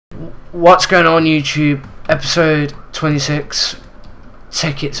What's going on YouTube? Episode 26,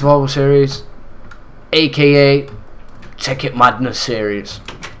 Tekkit Survival Series, aka Tekkit Madness Series.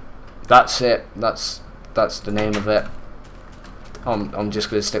 That's it. That's the name of it. I'm just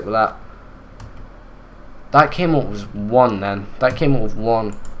gonna stick with that. That came up with one then. That came up with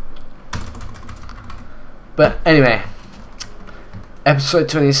one. But anyway, episode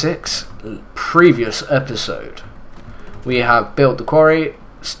 26, previous episode. We have built the quarry,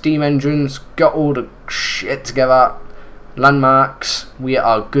 steam engines, got all the shit together, landmarks. We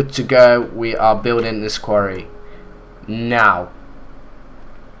are good to go. We are building this quarry now.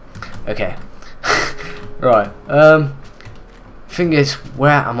 Okay. Right. Thing is,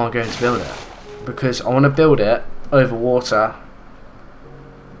 where am I going to build it? Because I want to build it over water.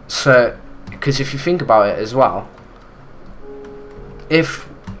 So, because if you think about it as well,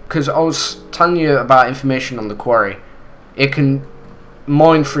 because I was telling you about information on the quarry, it can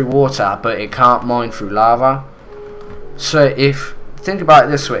mine through water, but it can't mine through lava. So think about it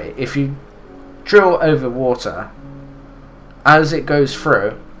this way: if you drill over water, as it goes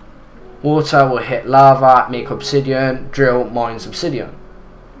through, water will hit lava, make obsidian, drill, mines obsidian.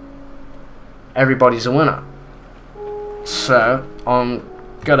 Everybody's a winner. So I'm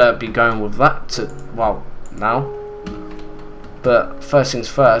gonna be going with that now. But first things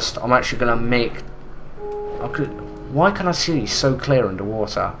first, I'm actually gonna make. Why can I see so clear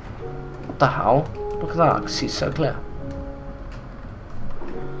underwater? What the hell? Look at that, I can see so clear.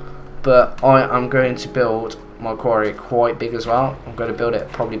 But I am going to build my quarry quite big as well. I'm going to build it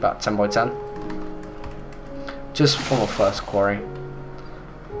probably about 10 by 10. Just for my first quarry.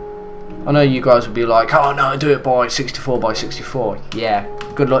 I know you guys would be like, oh no, do it by 64 by 64. Yeah,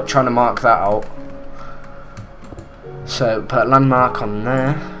 good luck trying to mark that out. So put a landmark on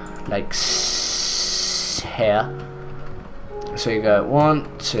there, like here. So you go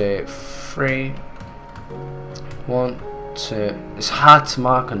 1, 2, 3. 1, 2. It's hard to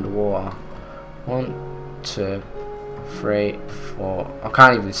mark underwater. 1, 2, 3, 4. I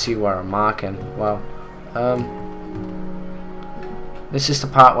can't even see where I'm marking. Well, this is the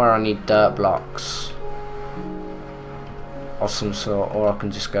part where I need dirt blocks of some sort, or I can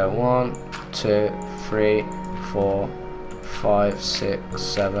just go 1, 2, 3, 4, 5, 6,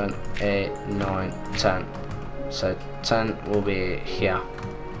 7, 8, 9, 10. So 10 will be here.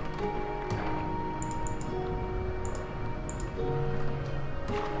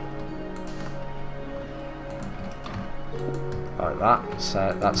 Like that.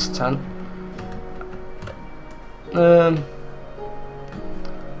 So that's 10.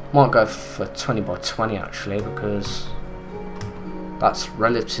 Might go for 20 by 20 actually, because that's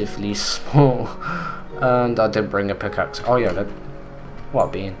relatively small. And I did bring a pickaxe. Oh yeah, what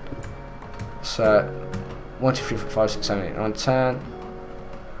a bean. So 1, 2, 3, 4, 5, 6, 7, 8, 9, 10.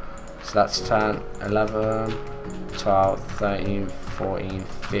 So that's 10, 11, 12, 13, 14,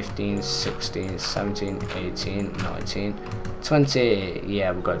 15, 16, 17, 18, 19, 20.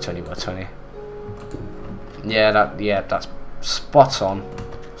 Yeah, we've got 20 by 20. Yeah, that's spot on.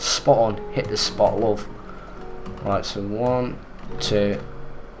 Spot on. Hit the spot, love. Right, so 1, 2,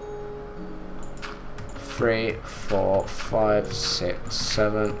 3, 4, 5, 6,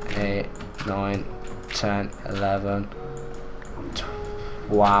 7, 8, 9, 10, 11,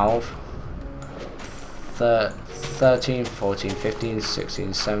 12, 13, 14, 15,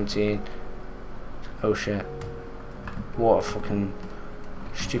 16, 17. Oh shit. What a fucking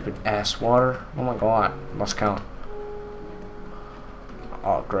stupid ass water. Oh my god. Lost count.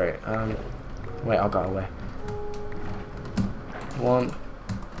 Oh great. Wait, I got away. 1,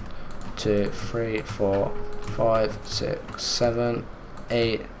 2, 3, 4, 5, 6, 7,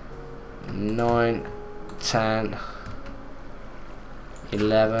 8, 9, 10,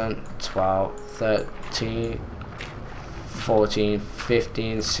 11, 12, 13, 14,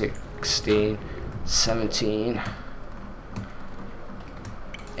 15, 16, 17,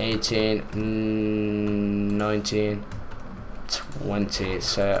 18, 19, 20.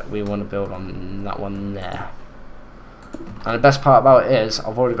 So we want to build on that one there. And the best part about it is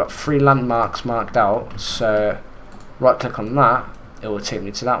I've already got 3 landmarks marked out. So right click on that, it will take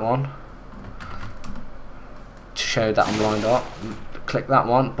me to that one to show that I'm lined up. Click that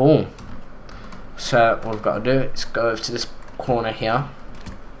one, boom. So what we've got to do is go over to this corner here,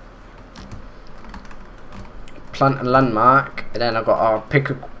 plant a landmark, and then I've got to pick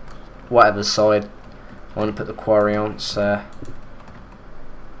whatever side I want to put the quarry on. So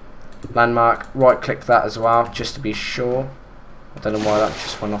landmark, right click that as well, just to be sure. I don't know why that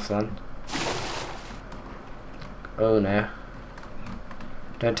just went off then. Oh no.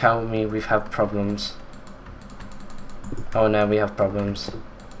 Don't tell me we've had problems. Oh no, we have problems.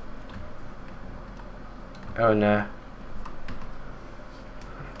 Oh no.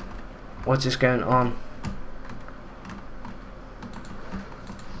 What is going on?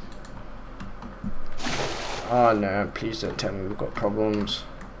 Oh no, please don't tell me we've got problems.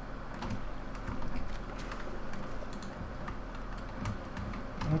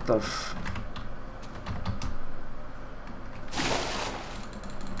 What the f...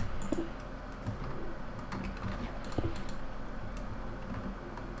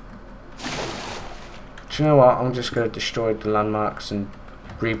 Do you know what? I'm just going to destroy the landmarks and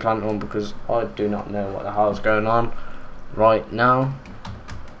replant them because I do not know what the hell is going on right now.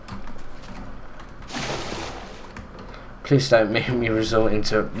 Please don't make me result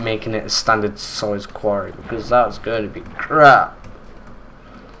into making it a standard size quarry because that's going to be crap.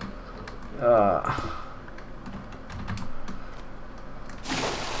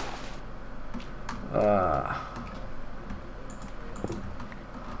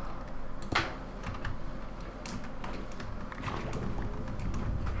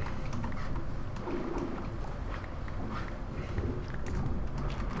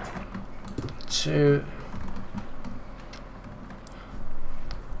 Two.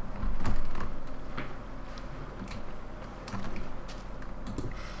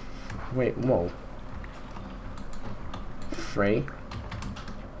 Wait, whoa. 3.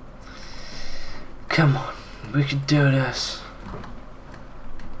 Come on, we can do this.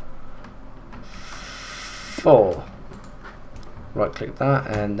 4. Right click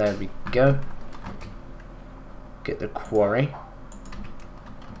that and there we go. Get the quarry.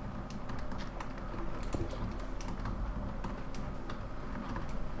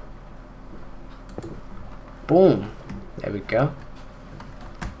 Boom. There we go.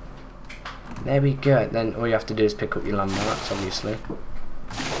 There we go. Then all you have to do is pick up your landmarks, obviously.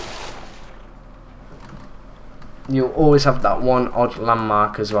 You'll always have that one odd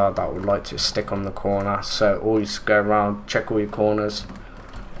landmark as well that would like to stick on the corner. So always go around, check all your corners,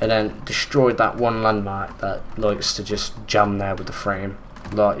 and then destroy that one landmark that likes to just jam there with the frame.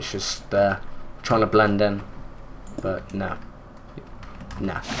 Like it's just there, trying to blend in. But no.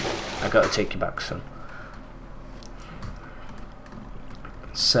 Nah. I gotta take you back, son.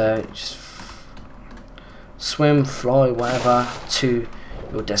 So just swim, fly, whatever to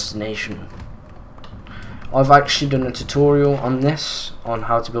your destination. I've actually done a tutorial on this, on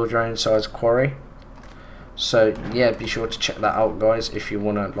how to build your own size quarry. So yeah, be sure to check that out, guys, if you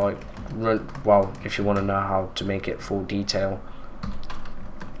wanna like run. Well, if you wanna know how to make it full detail,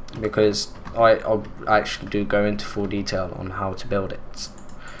 because I actually do go into full detail on how to build it.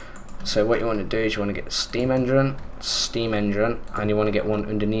 So what you want to do is you want to get the steam engine, and you want to get one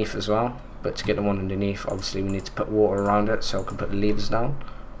underneath as well. But to get the one underneath, obviously we need to put water around it so I can put the levers down.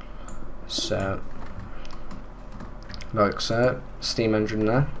 So, like so, steam engine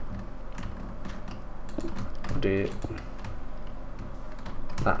there. I'll do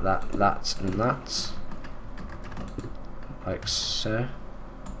that, and that. Like so.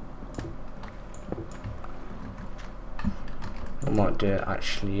 I might do it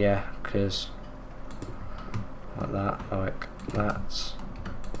actually, yeah, because like that.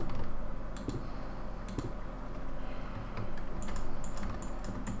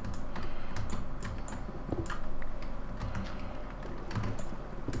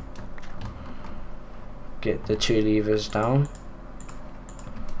 Get the 2 levers down,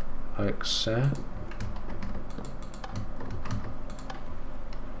 like so.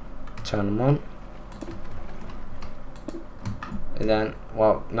 Turn them on. And then,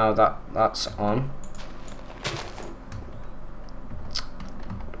 well, now that's on.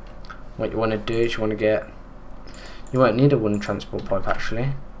 What you want to do is you won't need a wooden transport pipe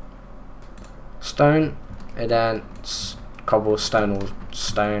actually. Stone, and then cobblestone or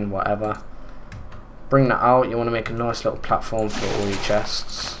stone, whatever. Bring that out. You want to make a nice little platform for all your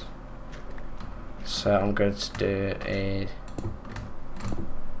chests. So I'm going to do a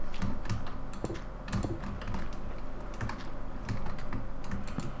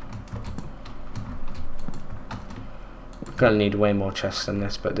gonna need way more chests than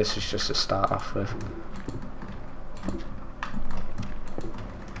this, but this is just to start off with.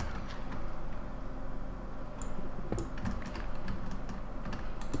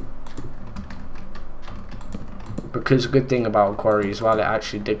 Because a good thing about a quarry as well, it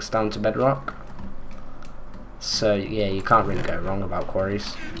actually digs down to bedrock. So yeah, you can't really go wrong about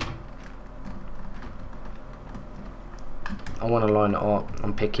quarries. I want to line it up.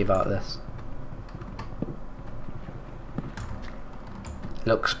 I'm picky about this.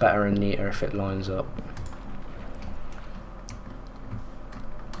 Looks better and neater if it lines up.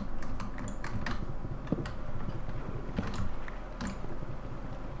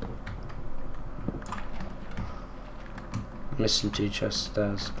 missing 2 chests.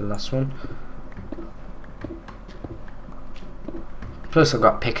 There's the last one. Plus I've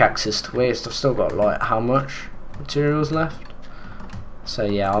got pickaxes to waste. I've still got like how much materials left? So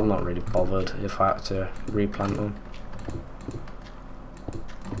yeah, I'm not really bothered if I have to replant them.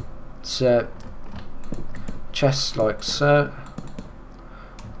 So chests like so,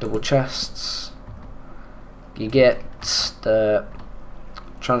 double chests. You get the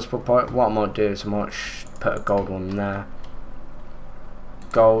transport pipe. What I might do is I might put a gold one in there,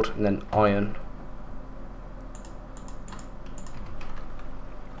 gold, and then iron.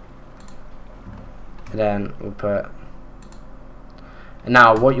 And then we'll put. And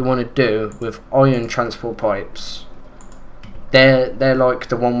now, what you want to do with iron transport pipes, they're like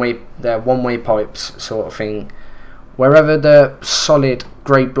the one-way pipes sort of thing. Wherever the solid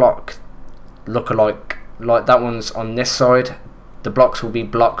grey block look-alike, like that one's on this side, the blocks will be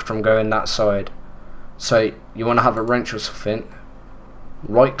blocked from going that side. So you want to have a wrench or something,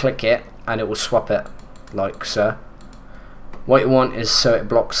 right-click it, and it will swap it, like so. What you want is so it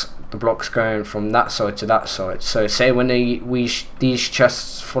blocks the blocks going from that side to that side. So say when these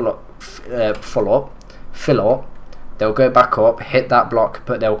chests fill up, they'll go back up, hit that block,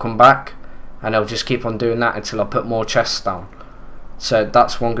 but they'll come back, and they'll just keep on doing that until I put more chests down. So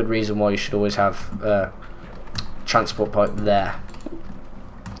that's one good reason why you should always have a transport pipe there.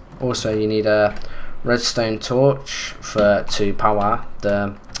 Also, you need a redstone torch to power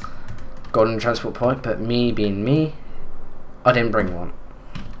the golden transport pipe, but me being me, I didn't bring one.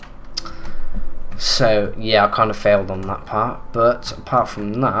 So yeah, I kind of failed on that part, but apart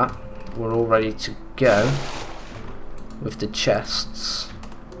from that, we're all ready to go with the chests.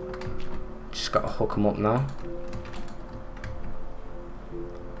 Just got to hook them up now.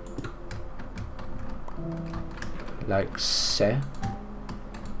 Like so.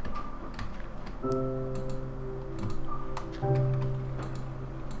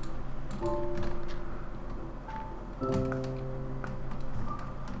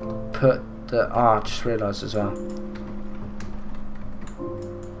 Put the I just realised as well.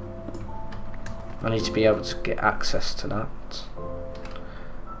 I need to be able to get access to that.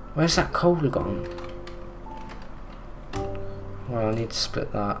 Where's that coal gone? Well, I need to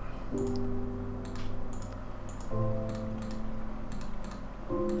split that.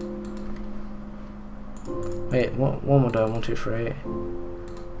 Wait, what one more down? 1, 2, 3.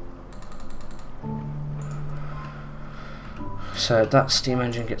 So that steam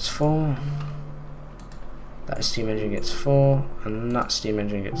engine gets 4. That steam engine gets 4, and that steam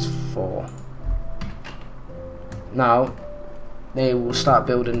engine gets 4. Now they will start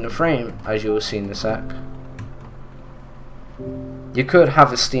building the frame, as you will see in a sec. You could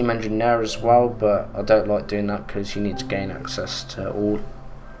have a steam engine there as well, but I don't like doing that because you need to gain access to all.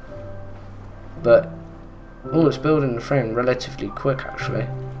 But it's building the frame relatively quick actually.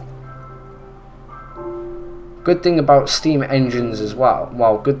 Good thing about steam engines as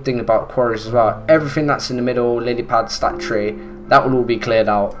well, good thing about quarries as well, everything that's in the middle, lily pad, stack tree, that will all be cleared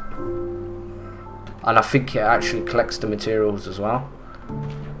out. And I think it actually collects the materials as well.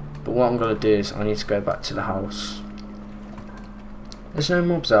 But what I'm going to do is I need to go back to the house. There's no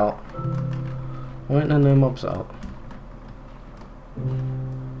mobs out. Why aren't there no mobs out?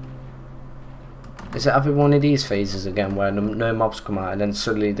 Is it having one of these phases again where no mobs come out and then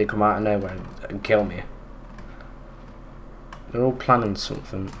suddenly they come out of nowhere and kill me? They're all planning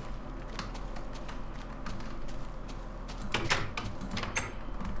something.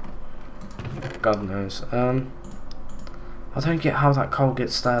 God knows. I don't get how that coal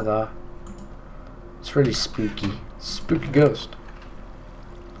gets there though. It's really spooky. Spooky ghost.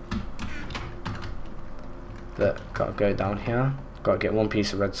 But gotta go down here. Gotta get 1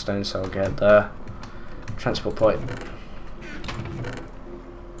 piece of redstone so I'll get the transport pipe.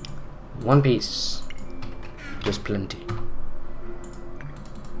 1 piece. Just plenty.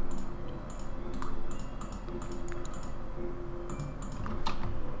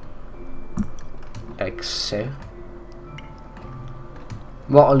 Like so.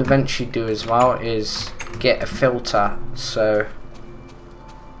 What I'll eventually do as well is get a filter so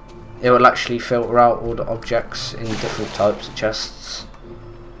it will actually filter out all the objects in different types of chests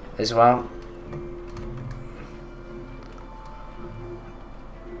as well.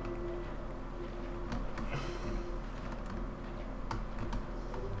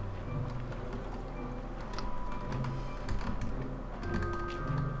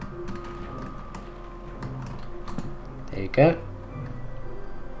 There you go.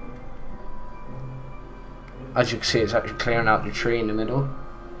 As you can see, it's actually clearing out the tree in the middle,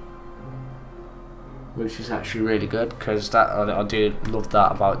 which is actually really good because that I do love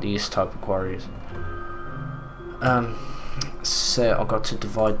that about these type of quarries. So I've got to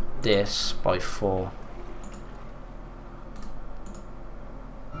divide this by 4.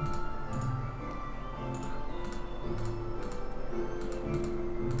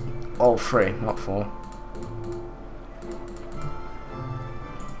 Oh, 3, not 4.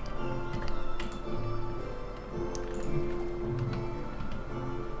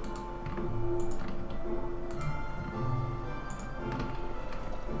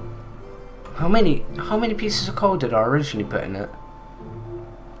 How many pieces of coal did I originally put in it?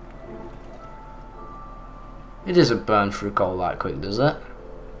 It doesn't burn through coal that quick, does it?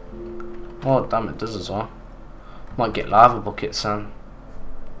 Oh damn, it does as well. Might get lava buckets then.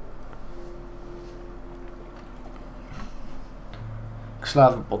 Cause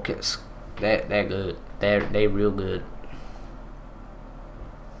lava buckets, they're good. They're real good.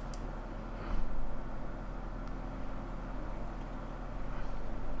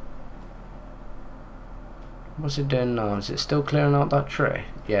 What's it doing now? Is it still clearing out that tree?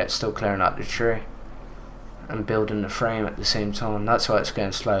 Yeah, it's still clearing out the tree and building the frame at the same time. That's why it's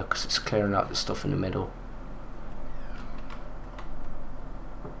going slow, because it's clearing out the stuff in the middle.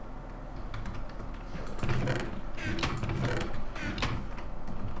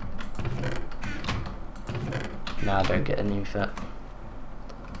 Nah, I don't get any of it.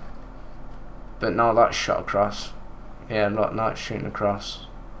 But now that's shot across. Yeah, look, now it's shooting across.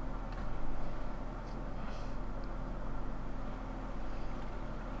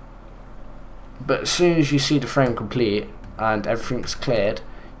 But as soon as you see the frame complete and everything's cleared,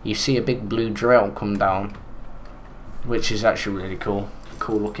 you see a big blue drill come down, which is actually really cool.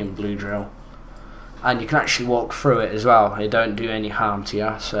 Cool looking blue drill. And you can actually walk through it as well. It don't do any harm to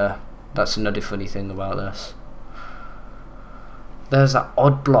you, so that's another funny thing about this. There's that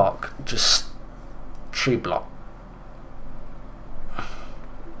odd block, just tree block.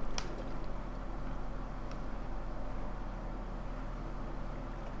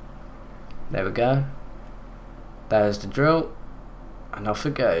 There we go. There's the drill, and off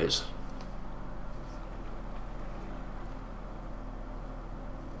it goes.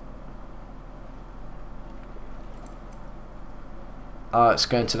 Oh, it's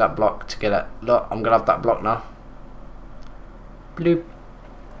going to that block to get it. Look, I'm gonna have that block now. Bloop.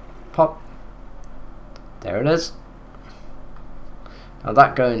 Pop. There it is. Now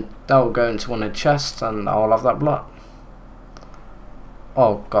that'll go into one of the chests, and I'll have that block.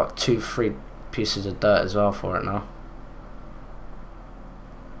 Oh, got 2-3 pieces of dirt as well for it now.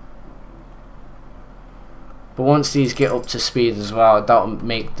 But once these get up to speed as well, that'll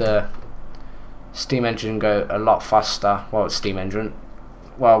make the steam engine go a lot faster. Well, it's steam engine.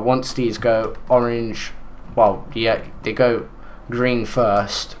 Well, once these go orange, well, yeah, they go green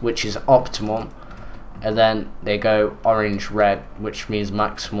first, which is optimum, and then they go orange red, which means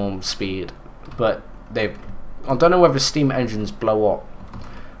maximum speed. But I don't know whether steam engines blow up,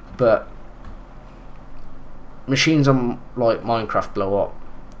 but machines on like Minecraft blow up.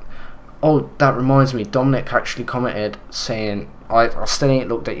 Oh, that reminds me, Dominic actually commented saying, I still ain't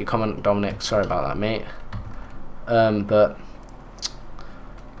looked at your comment, Dominic, sorry about that, mate. But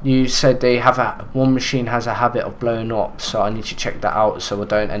you said they have one machine has a habit of blowing up, so I need to check that out so I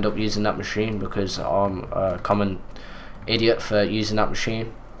don't end up using that machine, because I'm a common idiot for using that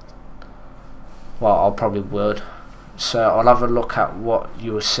machine. Well, I probably would. So I'll have a look at what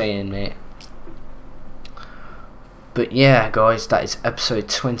you were saying, mate. But yeah, guys, that is episode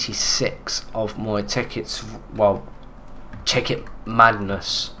 26 of my Tekkit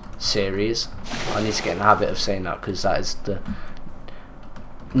Madness series. I need to get in the habit of saying that, because that is the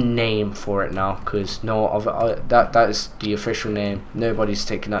name for it now. Because that is the official name. Nobody's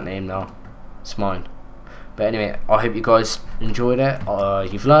taking that name now. It's mine. But anyway, I hope you guys enjoyed it.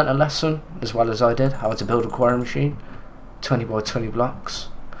 You've learnt a lesson as well as I did, how to build a quarry machine, 20 by 20 blocks.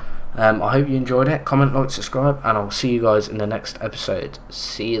 I hope you enjoyed it. Comment, like, subscribe, and I'll see you guys in the next episode.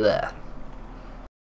 See you there.